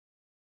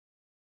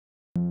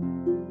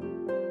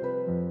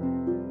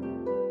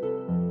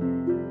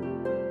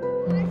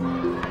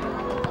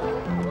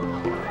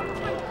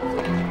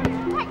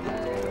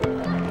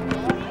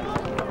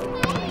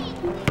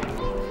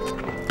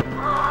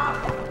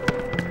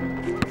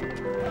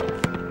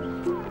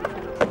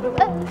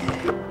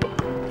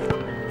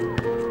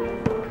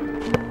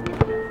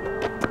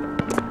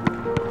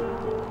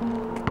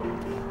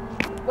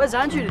Where's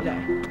Andrew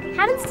today?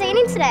 Haven't seen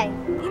him today.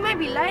 He may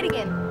be late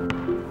again.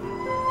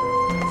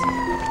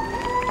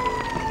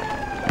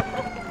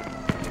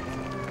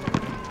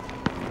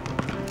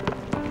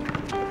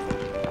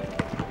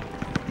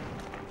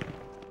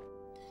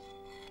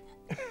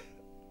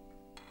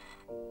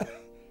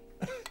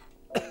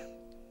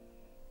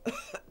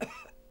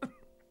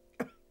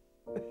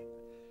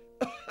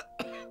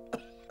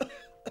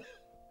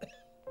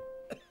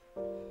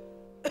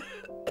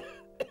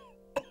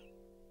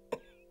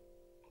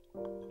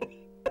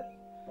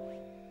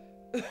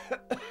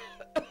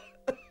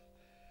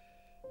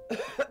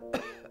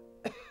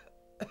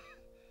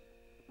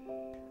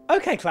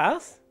 Okay,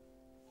 class.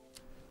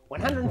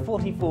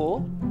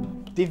 144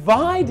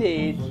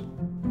 divided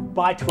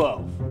by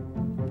 12.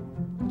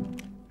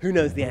 Who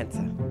knows the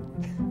answer?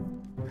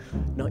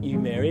 Not you,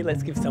 Mary.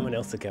 Let's give someone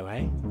else a go,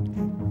 eh?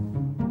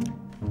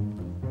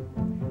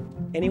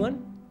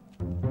 Anyone?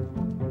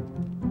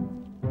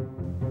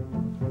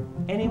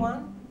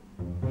 Anyone?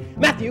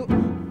 Matthew,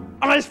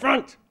 eyes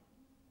front!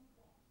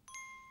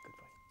 Good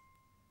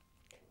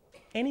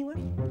boy.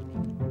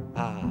 Anyone?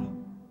 Ah.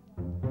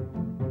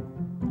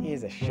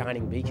 Here's a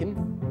shining beacon.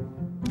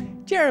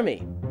 Jeremy,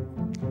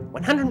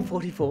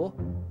 144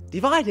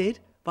 divided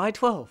by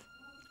 12.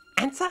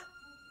 Answer?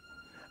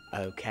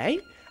 Okay.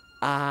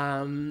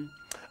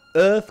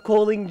 Earth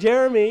calling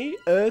Jeremy.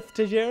 Earth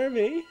to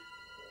Jeremy.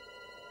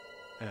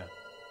 Oh.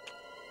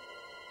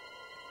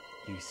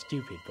 You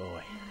stupid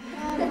boy.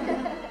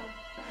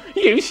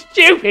 You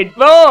stupid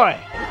boy!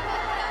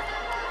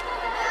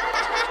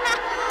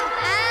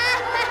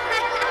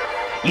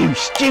 You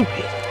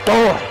stupid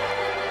boy!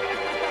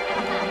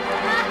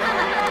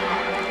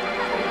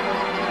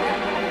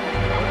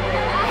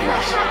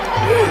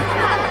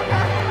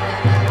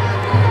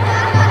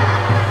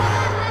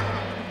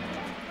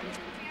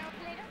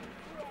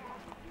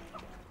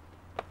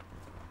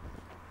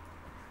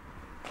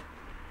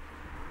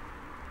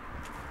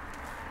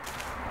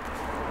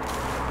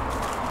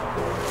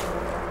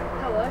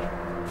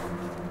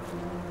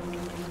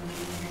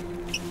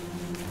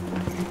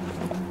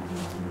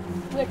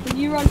 Can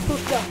you run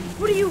quicker?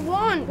 What do you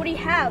want? What do you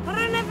have? I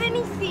don't have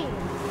anything.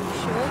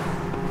 Sure.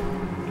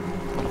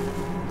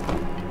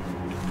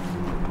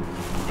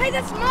 Hey,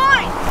 that's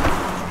mine!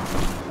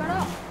 Shut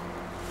up.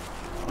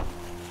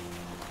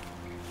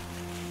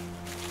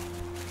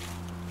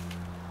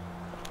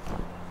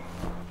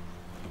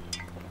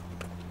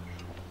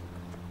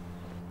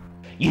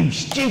 You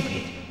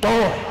stupid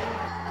boy!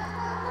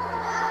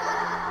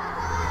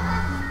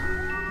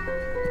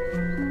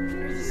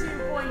 Who's the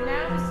stupid boy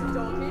now, Mr.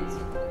 Dawkins?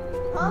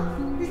 Huh?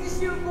 Who's the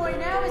stupid boy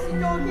now, Mr.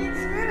 Dawkins?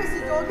 Who,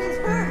 Mr. Dawkins?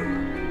 Who?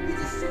 Who's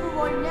the stupid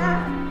boy now?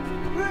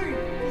 Who?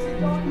 Mr.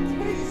 Dawkins?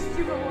 Who's the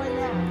stupid boy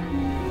now?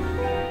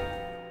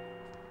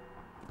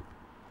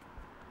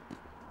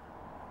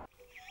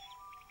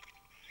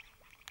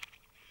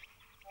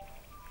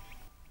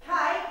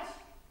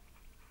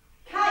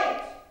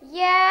 Kate!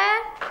 Yeah?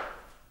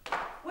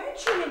 Weren't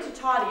you meant to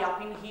tidy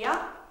up in here?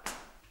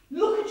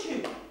 Look at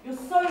you. You're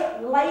so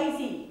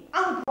lazy,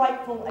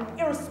 ungrateful and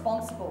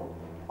irresponsible.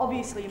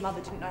 Obviously your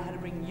mother didn't know how to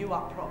bring you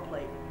up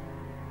properly.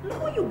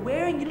 Look what you're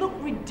wearing. You look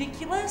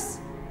ridiculous.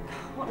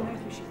 What on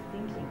earth was she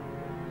thinking?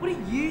 What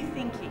are you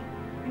thinking?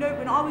 You know,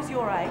 when I was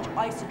your age,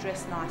 I used to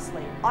dress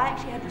nicely. I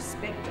actually had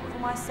respect for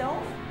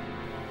myself.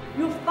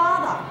 Your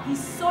father,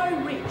 he's so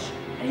rich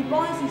and he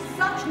buys you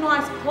such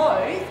nice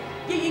clothes,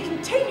 yet you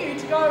continue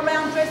to go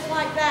around dressed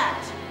like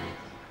that.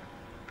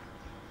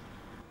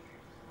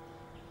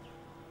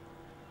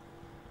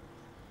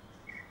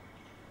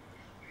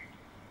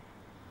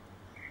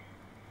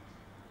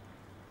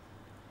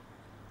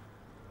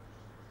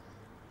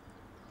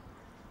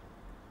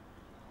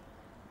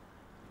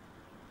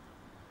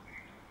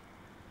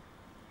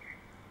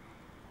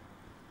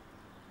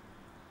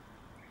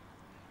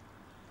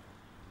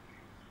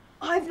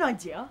 I have an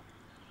idea.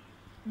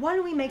 Why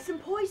don't we make some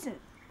poison?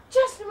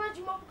 Just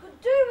imagine what we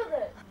could do with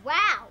it.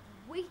 Wow,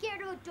 we get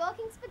rid of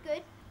Dawkins for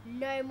good.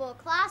 No more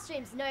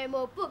classrooms, no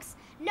more books,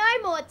 no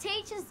more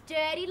teachers'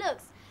 dirty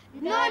looks.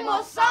 No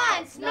more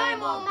science, no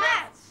more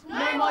maths,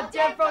 No more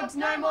dead frogs,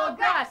 no more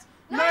grass.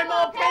 No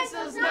more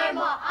pencils, no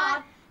more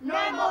art.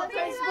 No more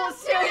principal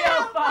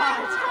cereal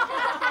fight.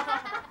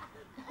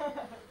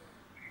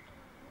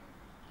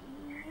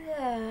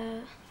 Yeah.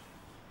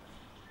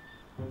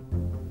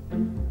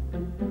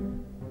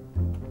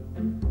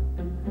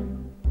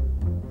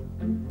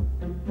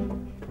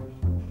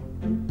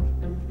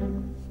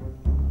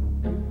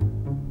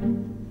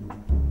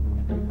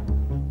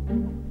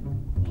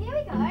 Here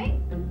we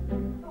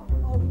go.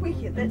 Oh,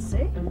 wicked. Let's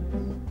see.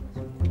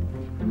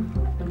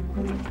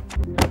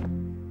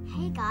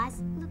 Hey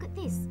guys, look at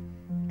this.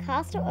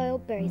 Castor oil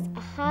berries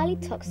are highly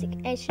toxic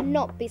and should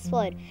not be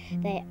swallowed.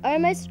 They are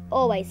almost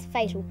always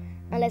fatal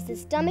unless the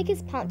stomach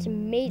is pumped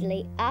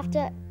immediately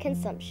after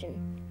consumption.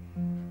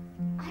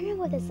 I know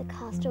where there's a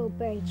castor oil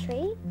berry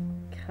tree.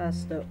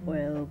 Castor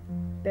oil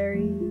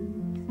berries.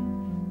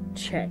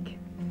 Check.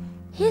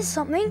 Here's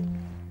something.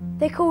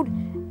 They're called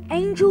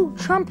angel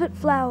trumpet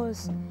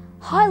flowers.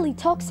 Highly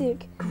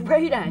toxic.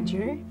 Great,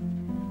 Andrew.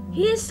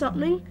 Here's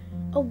something.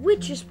 A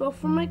witch's spell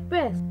from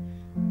Macbeth.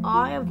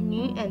 Eye of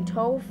newt and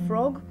toe of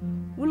frog,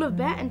 will of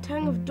bat and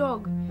tongue of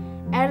dog,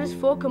 adder's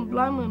fork and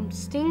blind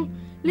sting,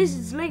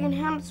 lizard's leg and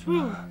hound's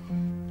wing.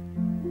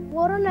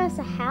 What on earth's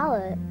a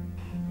howlet?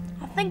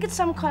 I think it's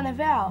some kind of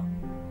owl.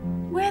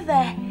 Where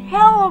the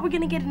hell are we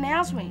going to get an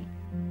owl's wing?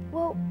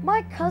 Well,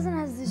 my cousin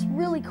has this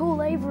really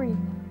cool aviary.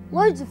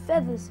 Loads of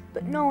feathers,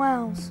 but no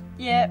owls.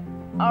 Yeah,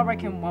 I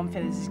reckon one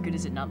feather's as good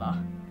as another.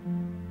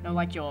 Not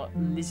like your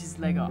lizard's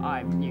leg or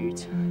eye of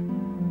newt.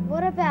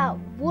 What about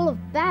wool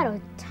of bat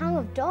or tongue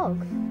of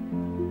dog?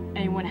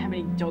 Anyone have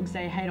any dogs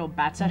they hate or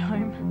bats at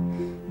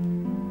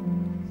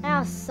home?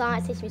 Our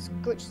science teacher Miss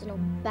Grutch's an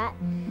old bat,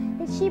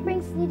 and she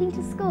brings knitting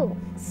to school,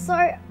 so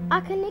I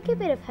can nick a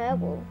bit of her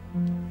wool.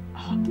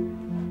 Oh,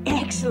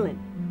 excellent!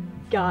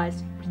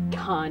 Guys, we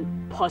can't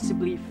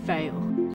possibly fail.